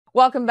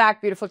Welcome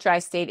back, beautiful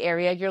tri-state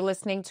area. You're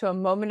listening to a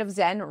Moment of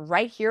Zen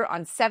right here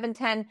on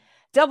 710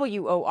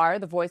 WOR,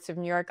 the voice of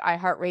New York,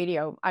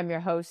 iHeartRadio. I'm your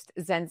host,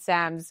 Zen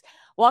Sams.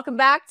 Welcome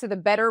back to the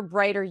Better,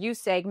 Brighter You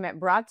segment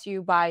brought to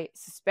you by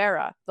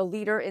Cyspera, the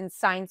leader in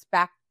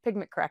science-backed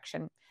pigment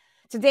correction.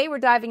 Today, we're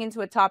diving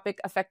into a topic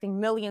affecting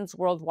millions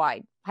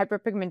worldwide,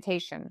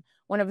 hyperpigmentation,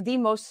 one of the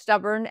most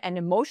stubborn and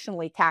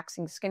emotionally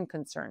taxing skin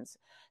concerns.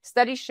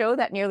 Studies show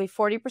that nearly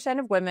 40%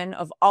 of women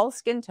of all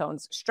skin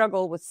tones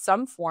struggle with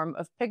some form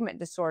of pigment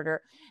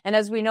disorder. And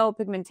as we know,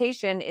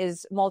 pigmentation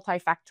is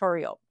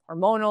multifactorial,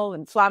 hormonal,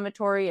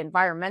 inflammatory,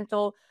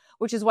 environmental,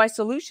 which is why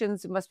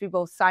solutions must be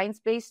both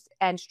science-based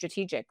and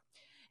strategic.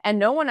 And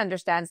no one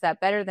understands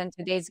that better than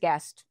today's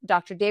guest.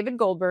 Dr. David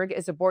Goldberg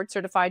is a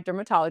board-certified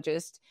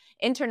dermatologist,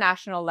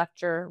 international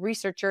lecturer,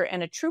 researcher,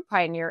 and a true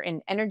pioneer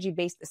in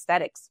energy-based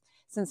aesthetics.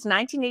 Since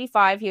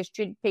 1985, he has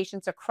treated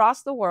patients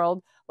across the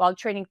world while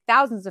training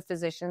thousands of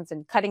physicians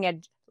in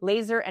cutting-edge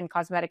laser and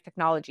cosmetic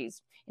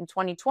technologies. In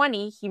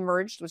 2020, he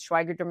merged with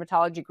Schweiger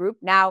Dermatology Group,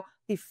 now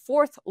the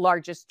fourth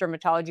largest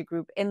dermatology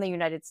group in the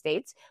United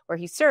States, where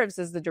he serves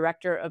as the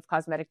director of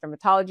cosmetic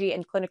dermatology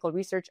and clinical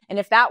research. And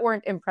if that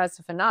weren't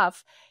impressive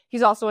enough,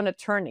 he's also an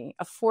attorney,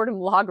 a Fordham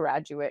Law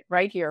graduate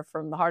right here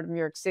from the heart of New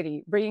York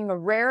City, bringing a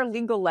rare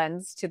legal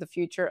lens to the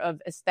future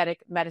of aesthetic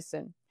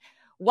medicine.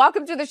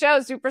 Welcome to the show,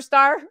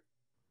 superstar.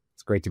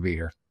 It's great to be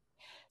here.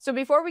 So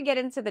before we get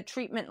into the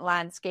treatment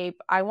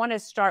landscape, I want to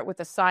start with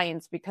the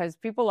science because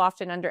people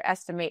often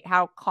underestimate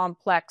how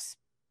complex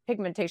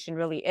pigmentation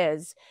really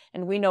is.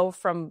 And we know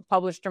from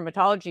published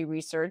dermatology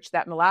research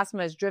that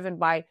melasma is driven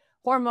by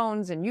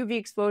hormones and UV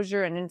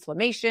exposure and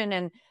inflammation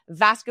and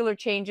vascular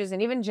changes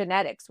and even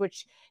genetics,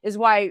 which is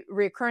why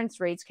recurrence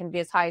rates can be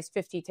as high as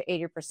 50 to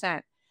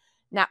 80%.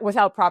 Not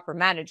without proper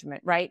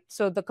management, right?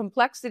 So the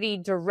complexity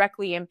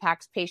directly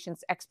impacts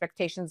patients'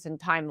 expectations and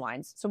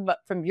timelines. So, but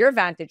from your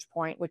vantage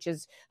point, which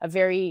is a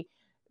very,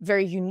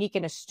 very unique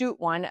and astute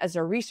one as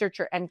a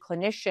researcher and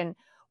clinician,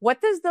 what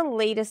does the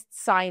latest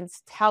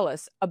science tell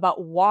us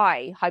about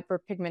why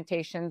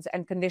hyperpigmentations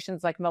and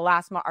conditions like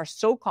melasma are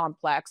so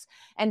complex?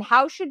 And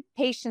how should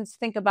patients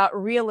think about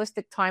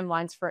realistic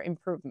timelines for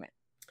improvement?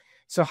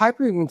 So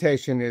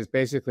hyperpigmentation is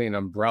basically an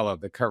umbrella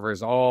that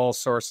covers all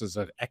sources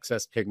of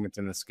excess pigment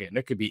in the skin.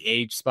 It could be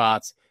age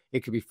spots. It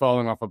could be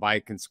falling off a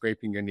bike and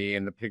scraping your knee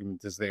and the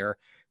pigment is there.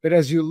 But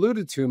as you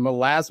alluded to,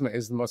 melasma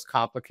is the most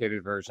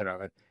complicated version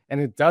of it.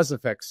 And it does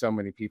affect so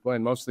many people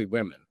and mostly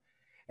women.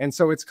 And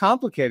so it's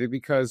complicated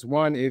because,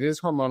 one, it is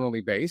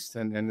hormonally based,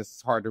 and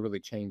it's hard to really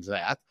change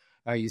that.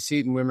 You see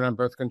it in women on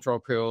birth control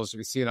pills.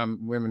 You see it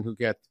on women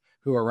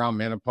who are around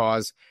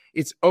menopause.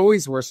 It's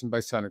always worsened by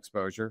sun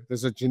exposure.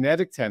 There's a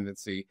genetic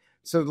tendency.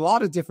 So a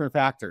lot of different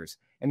factors.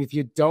 And if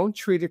you don't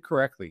treat it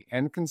correctly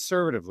and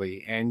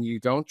conservatively, and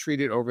you don't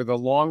treat it over the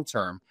long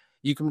term,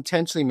 you can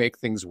potentially make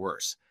things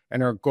worse.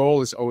 And our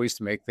goal is always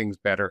to make things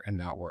better and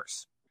not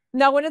worse.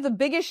 Now, one of the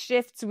biggest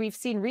shifts we've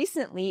seen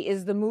recently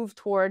is the move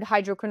toward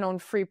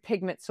hydroquinone-free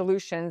pigment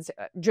solutions,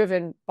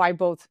 driven by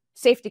both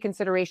safety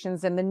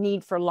considerations and the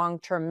need for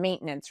long-term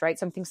maintenance, right?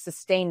 Something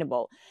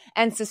sustainable.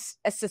 And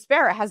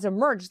Cyspera has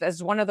emerged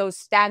as one of those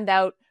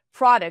standout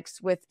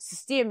products with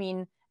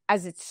cysteamine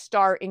as its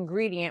star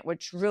ingredient,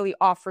 which really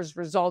offers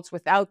results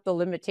without the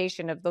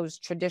limitation of those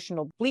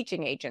traditional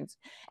bleaching agents.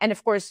 And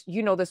of course,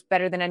 you know this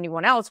better than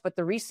anyone else, but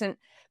the recent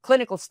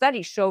clinical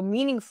studies show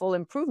meaningful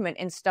improvement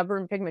in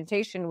stubborn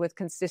pigmentation with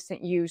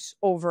consistent use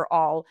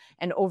overall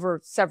and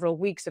over several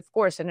weeks, of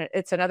course. And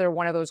it's another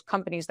one of those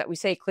companies that we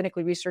say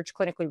clinically researched,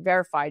 clinically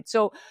verified.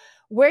 So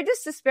where does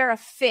Cyspera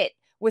fit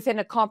within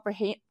a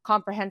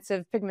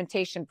comprehensive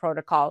pigmentation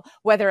protocol,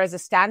 whether as a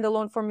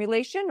standalone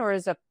formulation or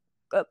as a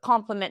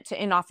complement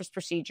to in-office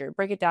procedure?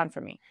 Break it down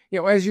for me.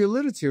 As you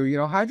alluded to,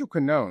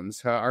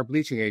 hydroquinones are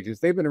bleaching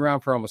agents. They've been around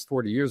for almost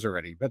 40 years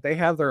already, but they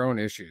have their own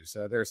issues.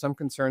 There are some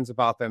concerns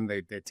about them.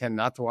 They tend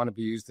not to want to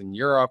be used in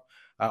Europe.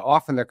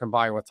 Often they're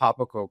combined with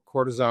topical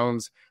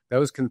cortisones.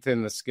 Those can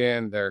thin the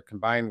skin. They're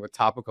combined with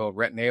topical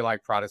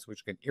retin-A-like products,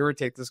 which can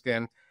irritate the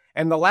skin.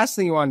 And the last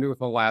thing you want to do with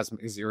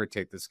melasma is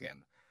irritate the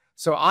skin.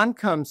 So on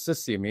comes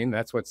cysteamine.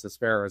 That's what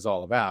Cyspera is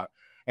all about.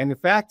 And in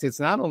fact, it's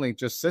not only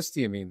just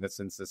cysteamine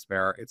that's in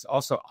Cyspera, it's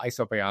also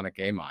isopionic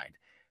amide.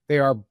 They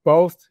are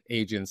both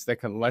agents that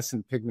can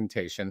lessen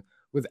pigmentation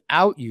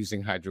without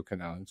using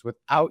hydroquinones,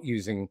 without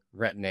using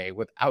retin-A,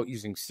 without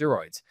using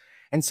steroids.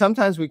 And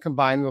sometimes we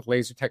combine with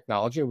laser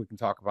technology, and we can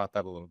talk about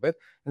that a little bit,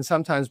 and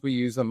sometimes we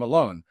use them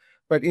alone.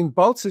 But in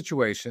both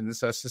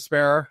situations,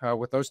 Cyspera,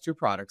 with those two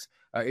products,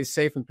 is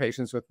safe in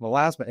patients with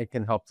melasma. It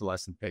can help to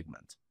lessen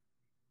pigment.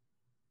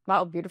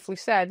 Wow, beautifully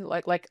said,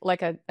 like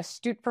an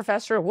astute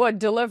professor would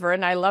deliver.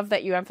 And I love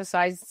that you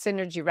emphasize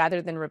synergy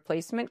rather than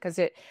replacement, because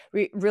it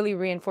really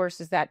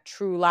reinforces that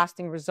true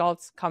lasting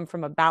results come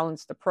from a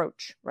balanced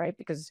approach, right?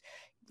 Because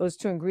those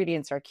two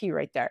ingredients are key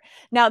right there.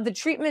 Now, the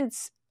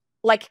treatments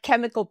like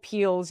chemical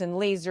peels and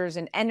lasers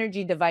and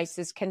energy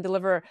devices can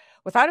deliver,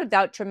 without a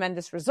doubt,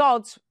 tremendous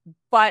results,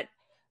 but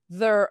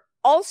they're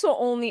also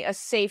only as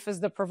safe as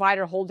the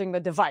provider holding the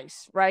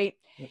device, right?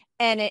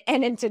 And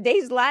in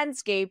today's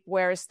landscape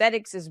where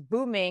aesthetics is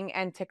booming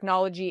and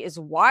technology is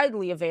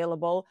widely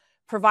available,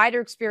 provider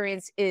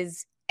experience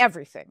is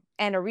everything.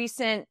 And a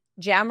recent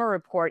JAMA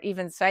report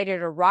even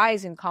cited a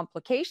rise in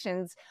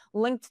complications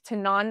linked to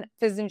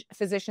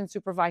non-physician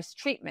supervised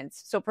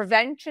treatments. So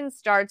prevention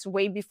starts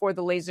way before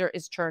the laser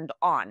is turned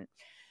on.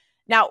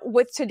 Now,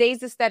 with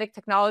today's aesthetic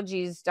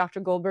technologies, Dr.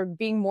 Goldberg,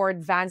 being more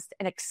advanced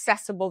and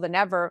accessible than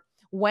ever,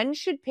 when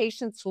should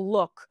patients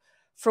look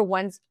for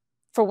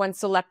when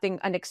selecting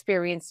an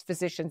experienced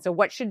physician? So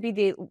what should be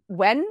the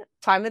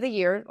time of the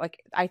year?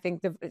 Like, I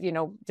think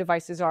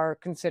devices are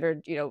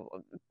considered,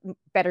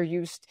 better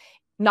used,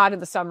 not in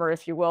the summer,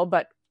 if you will,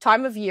 but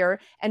time of year,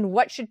 and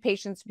what should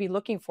patients be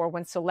looking for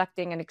when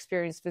selecting an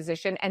experienced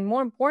physician? And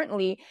more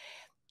importantly,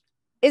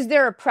 is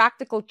there a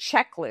practical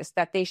checklist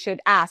that they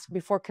should ask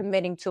before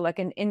committing to like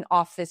an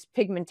in-office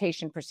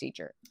pigmentation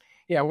procedure?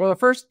 Yeah, well, the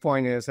first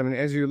point is,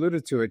 as you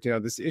alluded to it,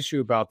 this issue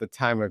about the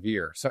time of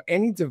year. So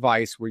any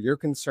device where you're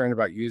concerned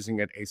about using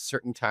it a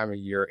certain time of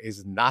year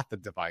is not the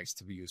device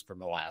to be used for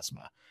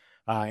melasma.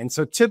 And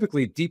so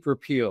typically deeper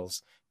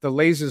peels, the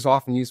lasers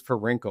often used for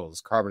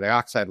wrinkles, carbon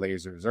dioxide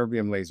lasers,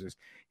 erbium lasers,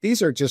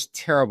 these are just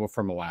terrible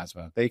for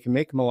melasma. They can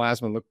make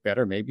melasma look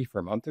better maybe for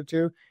a month or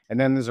two, and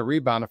then there's a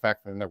rebound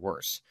effect and they're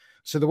worse.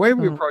 So the way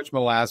we approach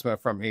melasma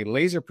from a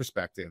laser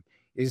perspective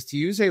is to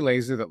use a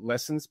laser that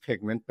lessens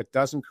pigment but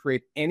doesn't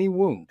create any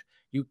wound.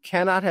 You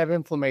cannot have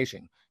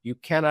inflammation. You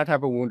cannot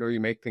have a wound or you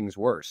make things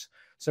worse.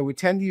 So we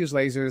tend to use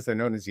lasers, they're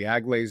known as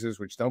YAG lasers,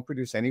 which don't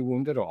produce any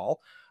wound at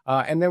all.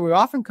 And then we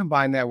often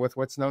combine that with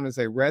what's known as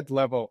a red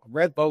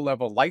bow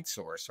level light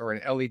source or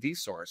an LED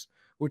source,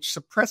 which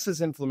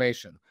suppresses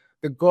inflammation.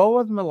 The goal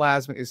of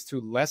melasma is to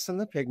lessen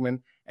the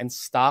pigment and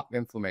stop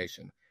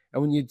inflammation.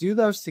 And when you do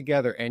those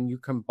together and you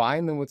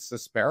combine them with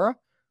Cyspera,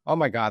 oh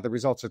my God, the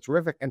results are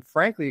terrific. And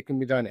frankly, it can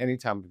be done any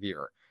time of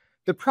year.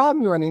 The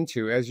problem you run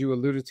into, as you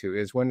alluded to,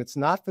 is when it's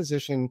not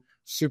physician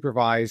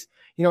supervised,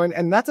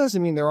 and that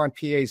doesn't mean there aren't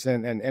PAs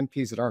and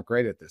NPs that aren't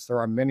great at this. There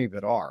are many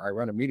that are. I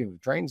run a meeting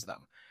that trains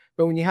them.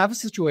 But when you have a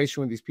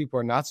situation where these people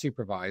are not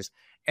supervised,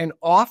 and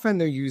often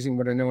they're using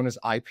what are known as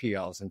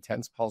IPLs,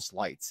 intense pulse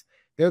lights.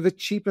 They're the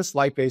cheapest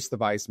light-based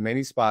device.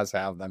 Many spas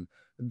have them.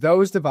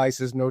 Those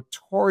devices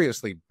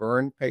notoriously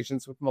burn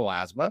patients with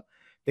melasma.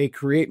 They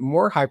create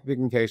more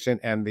hyperpigmentation,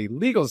 and the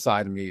legal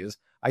side of me is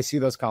I see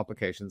those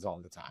complications all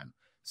the time.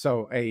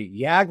 So a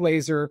YAG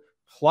laser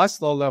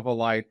plus low-level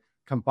light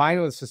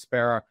combined with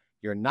Cyspera,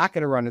 you're not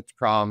going to run into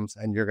problems,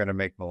 and you're going to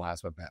make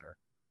melasma better.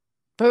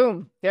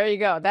 Boom. There you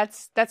go.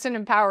 That's an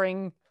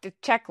empowering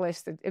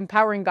checklist,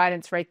 empowering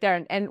guidance right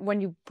there. And when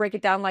you break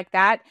it down like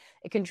that,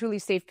 it can truly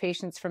save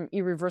patients from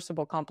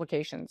irreversible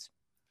complications.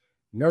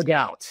 No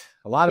doubt.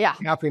 A lot of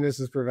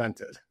happiness is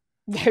prevented.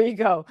 There you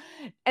go.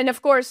 And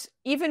of course,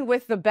 even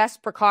with the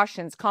best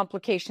precautions,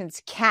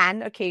 complications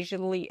can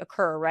occasionally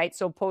occur, right?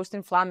 So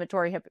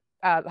post-inflammatory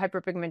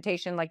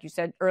hyperpigmentation, like you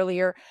said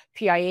earlier,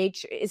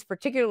 PIH is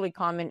particularly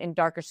common in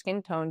darker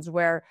skin tones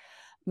where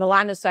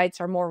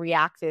melanocytes are more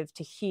reactive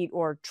to heat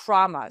or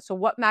trauma. So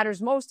what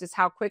matters most is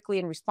how quickly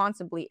and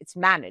responsibly it's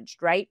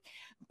managed, right?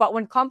 But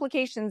when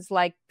complications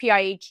like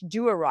PIH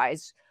do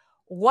arise,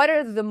 what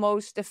are the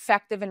most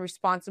effective and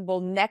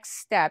responsible next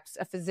steps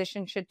a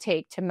physician should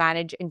take to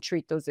manage and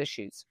treat those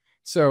issues?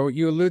 So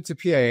you allude to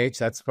PIH,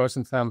 that's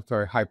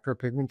post-inflammatory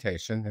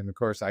hyperpigmentation. And of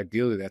course,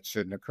 ideally that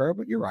shouldn't occur,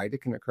 but you're right,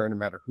 it can occur no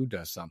matter who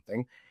does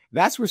something.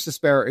 That's where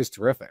Cyspera is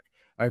terrific.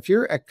 If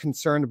you're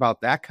concerned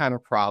about that kind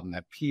of problem,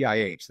 that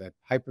PIH, that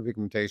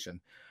hyperpigmentation,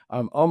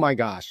 oh my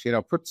gosh,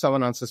 put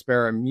someone on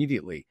Cyspera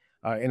immediately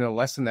and it'll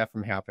lessen that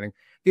from happening.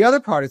 The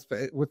other part is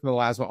with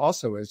melasma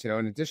also is,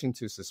 in addition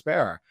to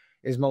Cyspera,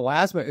 is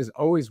melasma is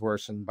always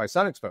worsened by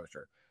sun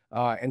exposure.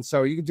 And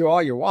so you can do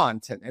all you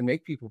want and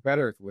make people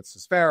better with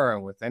Cyspera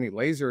and with any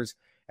lasers.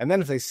 And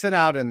then if they sit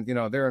out and,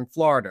 they're in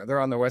Florida, they're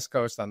on the West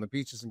Coast, on the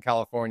beaches in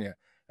California,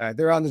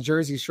 they're on the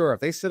Jersey Shore. If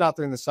they sit out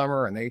there in the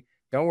summer and they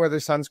don't wear their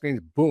sunscreens,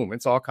 boom,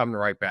 it's all coming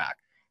right back.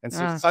 And so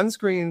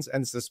sunscreens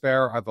and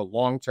Cyspera are the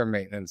long-term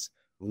maintenance.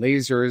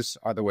 Lasers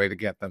are the way to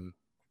get them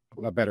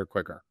better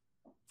quicker.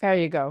 There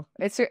you go.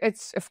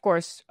 It's of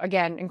course,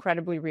 again,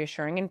 incredibly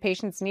reassuring. And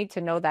patients need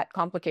to know that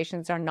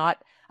complications are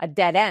not a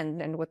dead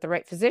end. And with the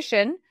right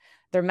physician,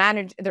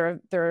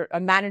 they're a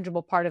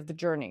manageable part of the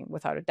journey,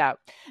 without a doubt.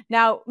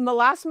 Now,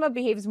 melasma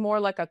behaves more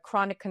like a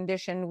chronic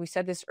condition, we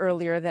said this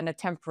earlier, than a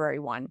temporary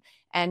one,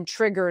 and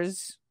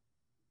triggers,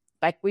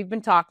 like we've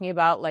been talking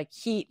about, like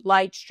heat,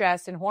 light,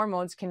 stress, and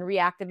hormones can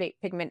reactivate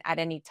pigment at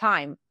any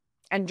time.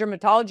 And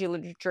dermatology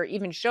literature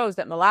even shows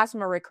that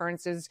melasma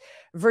recurrence is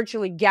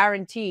virtually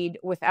guaranteed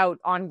without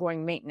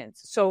ongoing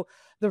maintenance. So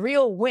the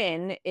real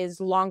win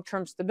is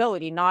long-term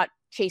stability, not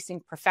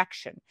chasing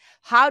perfection.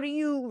 How do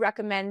you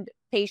recommend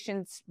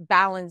patients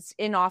balance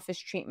in-office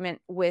treatment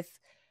with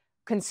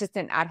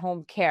consistent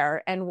at-home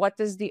care? And what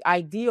does the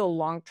ideal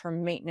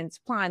long-term maintenance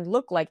plan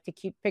look like to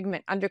keep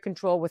pigment under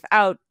control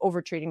without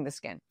overtreating the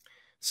skin?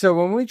 So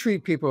when we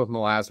treat people with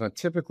melasma,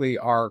 typically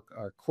our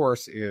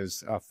course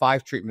is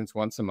 5 treatments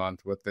once a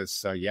month with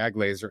this YAG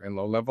laser and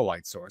low-level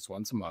light source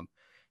once a month.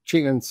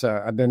 Treatments,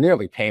 they're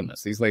nearly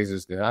painless. These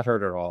lasers do not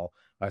hurt at all.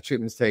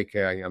 Treatments take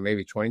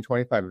maybe 20,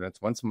 25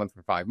 minutes once a month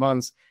for 5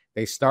 months.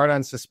 They start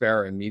on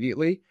Cyspera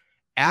immediately.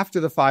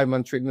 After the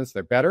 5-month treatments,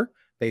 they're better.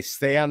 They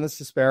stay on the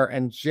Cyspera,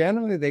 and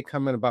generally they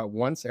come in about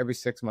once every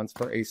 6 months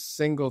for a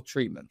single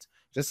treatment,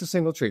 just a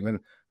single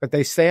treatment. But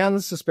they stay on the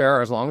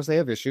Cyspera as long as they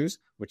have issues,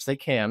 which they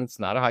can. It's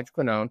not a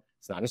hydroquinone.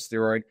 It's not a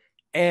steroid.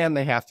 And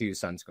they have to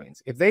use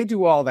sunscreens. If they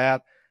do all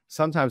that,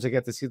 sometimes I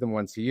get to see them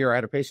once a year. I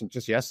had a patient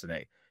just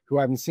yesterday who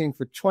I've been seeing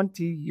for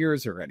 20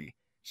 years already.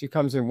 She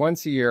comes in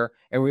once a year,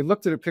 and we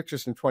looked at her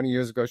pictures from 20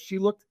 years ago. She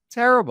looked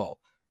terrible,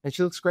 and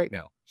she looks great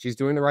now. She's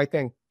doing the right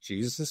thing. She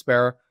uses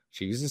Cyspera.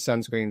 She uses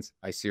sunscreens.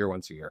 I see her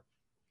once a year.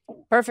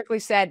 Perfectly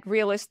said.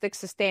 Realistic,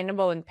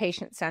 sustainable, and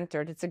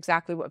patient-centered. It's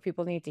exactly what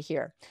people need to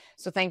hear.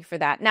 So thank you for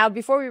that. Now,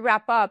 before we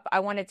wrap up, I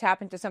want to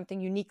tap into something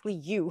uniquely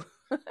you.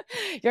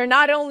 You're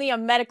not only a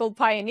medical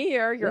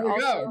pioneer, you're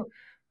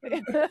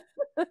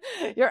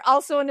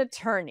also an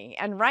attorney.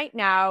 And right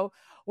now,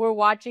 we're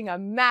watching a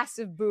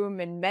massive boom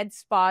in med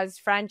spas,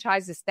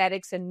 franchise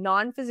aesthetics, and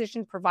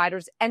non-physician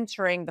providers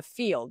entering the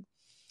field.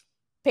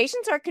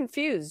 Patients are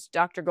confused,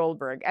 Dr.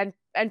 Goldberg,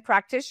 and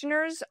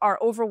practitioners are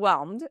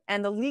overwhelmed,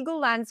 and the legal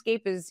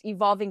landscape is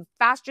evolving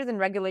faster than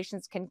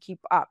regulations can keep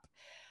up.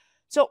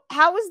 So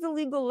how is the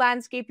legal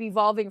landscape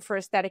evolving for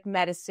aesthetic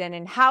medicine,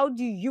 and how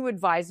do you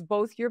advise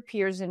both your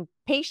peers and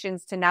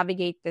patients to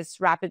navigate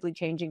this rapidly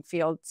changing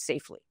field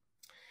safely?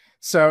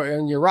 So,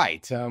 and you're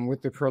right,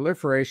 with the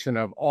proliferation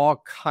of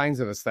all kinds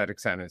of aesthetic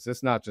centers,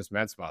 it's not just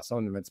med spas. Some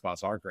of the med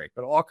spas are great,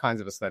 but all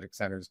kinds of aesthetic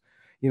centers.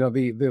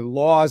 The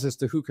laws as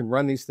to who can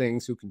run these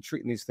things, who can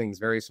treat these things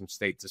varies from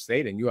state to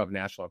state, and you have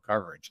national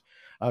coverage.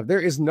 There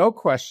is no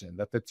question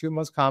that the 2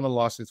 most common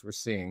lawsuits we're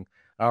seeing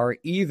are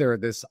either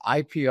this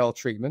IPL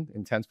treatment,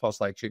 intense pulse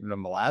light treatment of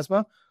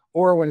melasma,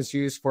 or when it's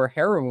used for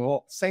hair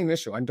removal, same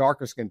issue, on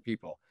darker skinned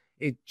people.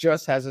 It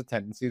just has a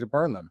tendency to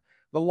burn them.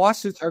 The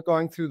lawsuits are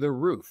going through the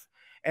roof.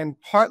 And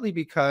partly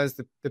because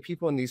the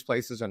people in these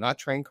places are not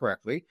trained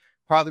correctly,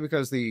 partly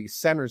because the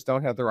centers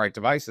don't have the right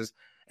devices,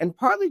 and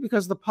partly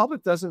because the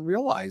public doesn't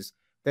realize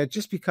that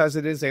just because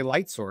it is a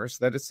light source,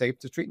 that it's safe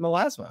to treat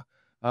melasma.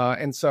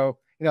 And so,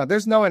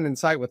 there's no end in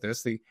sight with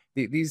this.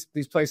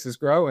 These places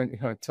grow and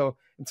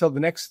until the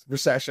next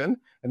recession,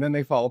 and then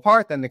they fall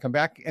apart, then they come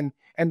back, and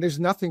there's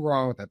nothing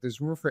wrong with that.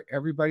 There's room for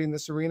everybody in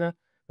this arena,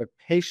 but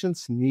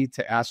patients need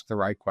to ask the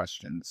right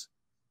questions.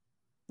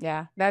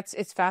 Yeah,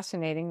 it's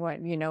fascinating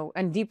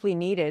and deeply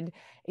needed,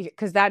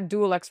 because that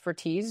dual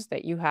expertise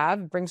that you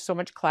have brings so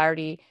much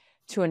clarity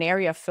to an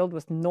area filled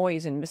with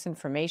noise and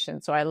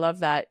misinformation. So I love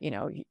that,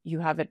 you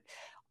have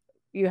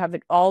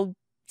it all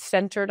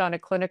centered on a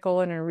clinical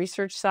and a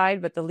research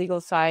side, but the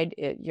legal side,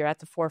 you're at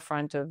the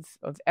forefront of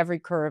every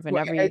curve and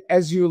every.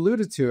 As you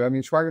alluded to,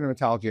 Schweiger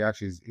Dermatology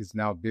actually is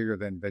now bigger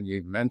than you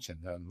even mentioned.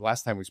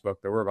 Last time we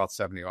spoke, there were about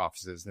 70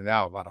 offices, and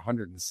now about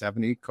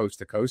 170 coast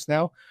to coast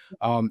now.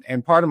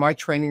 And part of my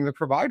training the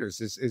providers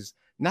is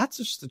not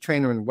just to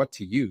train them in what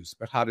to use,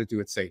 but how to do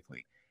it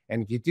safely.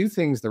 And if you do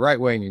things the right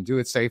way and you do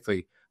it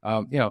safely,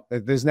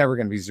 there's never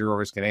going to be zero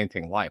risk in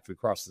anything in life. We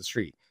cross the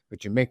street,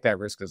 but you make that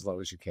risk as low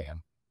as you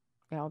can.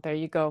 Well, there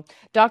you go.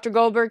 Dr.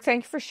 Goldberg,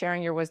 thank you for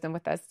sharing your wisdom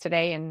with us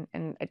today. And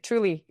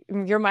truly,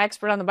 you're my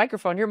expert on the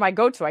microphone. You're my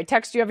go-to. I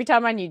text you every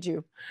time I need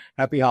you.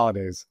 Happy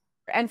holidays.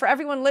 And for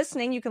everyone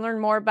listening, you can learn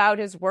more about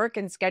his work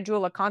and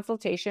schedule a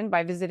consultation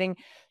by visiting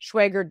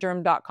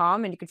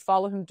schweigerderm.com. And you can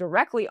follow him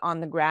directly on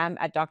the gram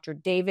at Dr.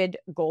 David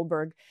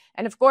Goldberg.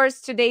 And of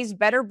course, today's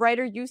Better,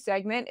 Brighter You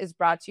segment is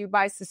brought to you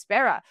by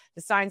Cyspera,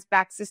 the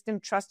science-backed system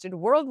trusted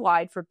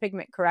worldwide for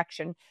pigment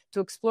correction. To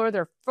explore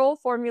their full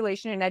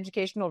formulation and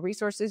educational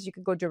resources, you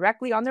can go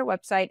directly on their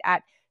website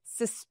at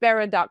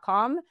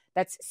Cyspera.com.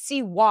 That's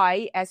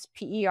Cyspera.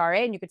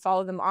 And you can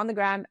follow them on the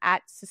gram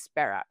at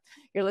Cyspera.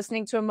 You're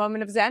listening to A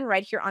Moment of Xen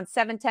right here on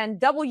 710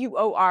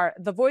 WOR,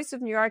 the voice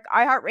of New York,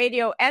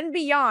 iHeartRadio, and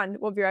beyond.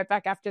 We'll be right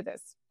back after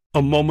this.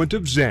 A Moment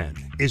of Xen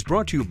is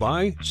brought to you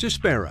by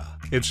Cyspera.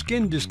 If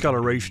skin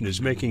discoloration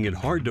is making it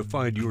hard to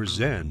find your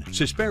Zen,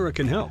 Cyspera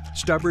can help.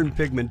 Stubborn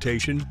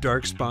pigmentation,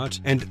 dark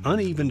spots, and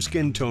uneven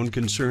skin tone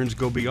concerns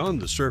go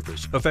beyond the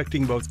surface,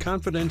 affecting both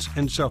confidence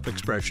and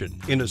self-expression.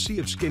 In a sea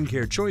of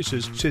skincare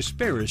choices,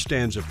 Cyspera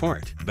stands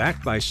apart.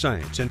 Backed by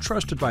science and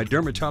trusted by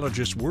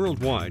dermatologists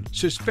worldwide,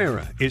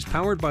 Cyspera is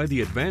powered by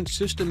the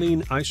advanced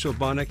cysteamine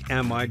isobonic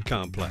amide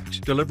complex,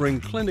 delivering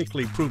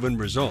clinically proven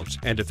results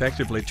and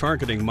effectively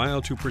targeting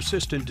mild to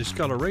persistent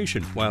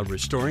discoloration while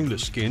restoring the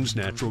skin's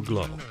natural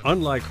glow.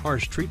 Unlike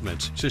harsh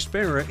treatments,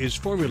 Cyspera is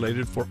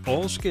formulated for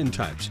all skin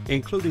types,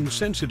 including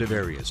sensitive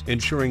areas,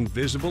 ensuring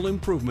visible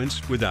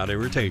improvements without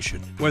irritation.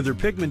 Whether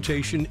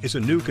pigmentation is a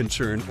new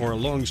concern or a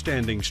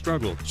long-standing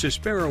struggle,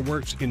 Cyspera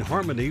works in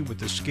harmony with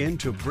the skin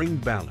to bring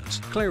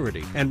balance,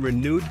 clarity, and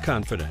renewed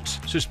confidence.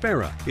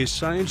 Cyspera is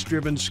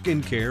science-driven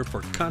skincare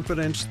for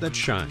confidence that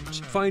shines.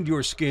 Find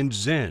your skin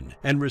zen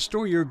and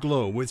restore your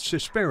glow with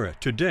Cyspera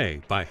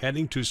today by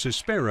heading to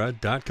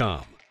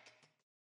Cyspera.com.